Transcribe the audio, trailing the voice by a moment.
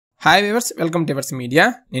Hi viewers, welcome to YoursMedia.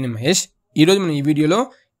 నేను మహేష్. ఈరోజు మనం ఈ వీడియోలో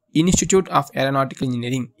ఇన్స్టిట్యూట్ ఆఫ్ ఏరోనాటికల్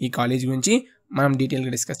ఇంజనీరింగ్ ఈ కాలేజ్ గురించి మనం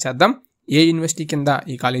డీటెయిల్గా డిస్కస్ చేద్దాం. ఏ యూనివర్సిటీ కింద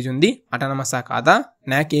ఈ కాలేజ్ ఉంది, అటానమసా కాదా,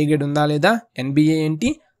 నాక్ ఏ గ్రేడ్ ఉందా లేదా, ఎన్బిఏ ఏంటి,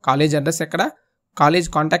 కాలేజ్ అడ్రస్ ఎక్కడ, కాలేజ్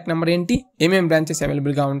కాంటాక్ట్ నెంబర్ ఏంటి, ఏమేమి బ్రాంచెస్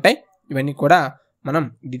అవైలబుల్గా ఉంటాయి, ఇవన్నీ కూడా మనం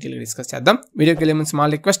డీటెయిల్గా డిస్కస్ చేద్దాం. వీడియోకి వెళ్ళే ముందు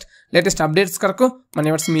స్మాల్ రిక్వెస్ట్, లేటెస్ట్ అప్డేట్స్ కొరకు మన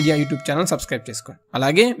YoursMedia యూట్యూబ్ ఛానల్ సబ్స్క్రైబ్ చేసుకోండి.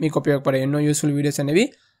 అలాగే మీకు ఉపయోగపడే ఎన్నో యూస్ఫుల్ వీడియోస్ అనేవి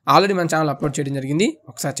ఆల్రెడీ మన ఛానల్ అప్లోడ్ చేయడం జరిగింది,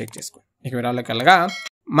 ఒకసారి చెక్ చేసుకోండి. ఇక వివరాల్లోకి వెళ్ళగా,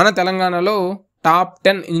 మన తెలంగాణలో టాప్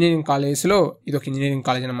 10 ఇంజనీరింగ్ కాలేజెస్లో ఇది ఒక ఇంజనీరింగ్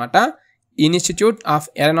కాలేజ్ అనమాట. Institute of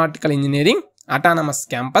aeronautical engineering autonomous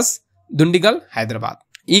campus, Dundigal, Hyderabad.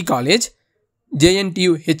 ఈ కాలేజ్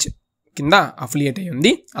JNTUH కింద అఫిలియేట్ అయి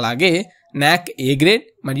ఉంది. అలాగే నాక్ ఏ గ్రేడ్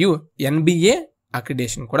మరియు ఎన్బిఏ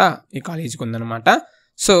అక్రిడేషన్ కూడా ఈ కాలేజీకి ఉందన్నమాట.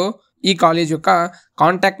 సో ఈ కాలేజ్ యొక్క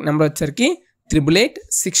కాంటాక్ట్ నెంబర్ వచ్చేసరికి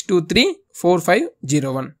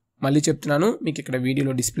 8886234501. మళ్ళీ చెప్తున్నాను, మీకు ఇక్కడ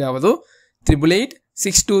వీడియోలో డిస్ప్లే అవ్వదు.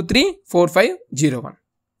 8886234501.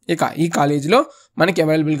 ఇక ఈ కాలేజీలో మనకి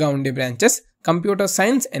అవైలబుల్గా ఉండే branches computer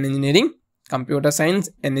science and engineering, computer science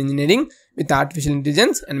and engineering with artificial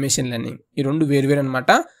intelligence and machine learning. ఈ రెండు వేరు అనమాట.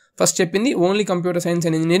 ఫస్ట్ చెప్పింది only computer science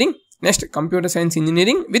and engineering, next computer science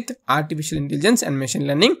engineering with artificial intelligence and machine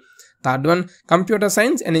learning, third one computer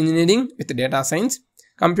science and engineering with data science,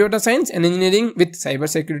 computer science and engineering with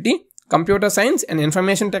cyber security, computer science and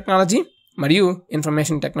information technology మరియు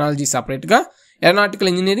information technology సపరేట్గా, aeronautical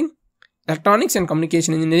engineering, electronics and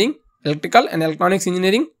communication engineering, electrical and electronics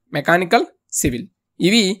engineering, mechanical, civil.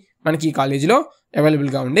 ఇవి మనకి ఈ కాలేజీలో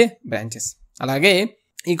అవైలబుల్గా ఉండే branches. అలాగే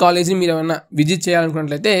ఈ కాలేజీని మీరు ఏమన్నా విజిట్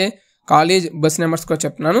చేయాలనుకున్నట్లయితే కాలేజ్ బస్ నెంబర్స్ కూడా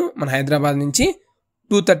చెప్తున్నాను. మన హైదరాబాద్ నుంచి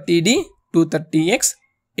 230D, 230X,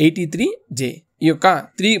 83J ఈ యొక్క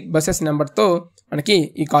 3 బస్సెస్ నెంబర్తో మనకి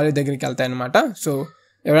ఈ కాలేజ్ దగ్గరికి వెళ్తాయన్నమాట. సో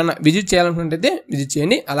ఎవరైనా విజిట్ చేయాలనుకుంటే విజిట్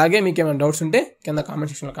చేయండి. అలాగే మీకు ఏమైనా డౌట్స్ ఉంటే కింద కామెంట్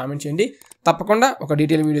సెక్షన్లో కామెంట్ చేయండి. తప్పకుండా ఒక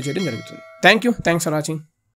డీటెయిల్ వీడియో చేయడం జరుగుతుంది. Thanks for watching.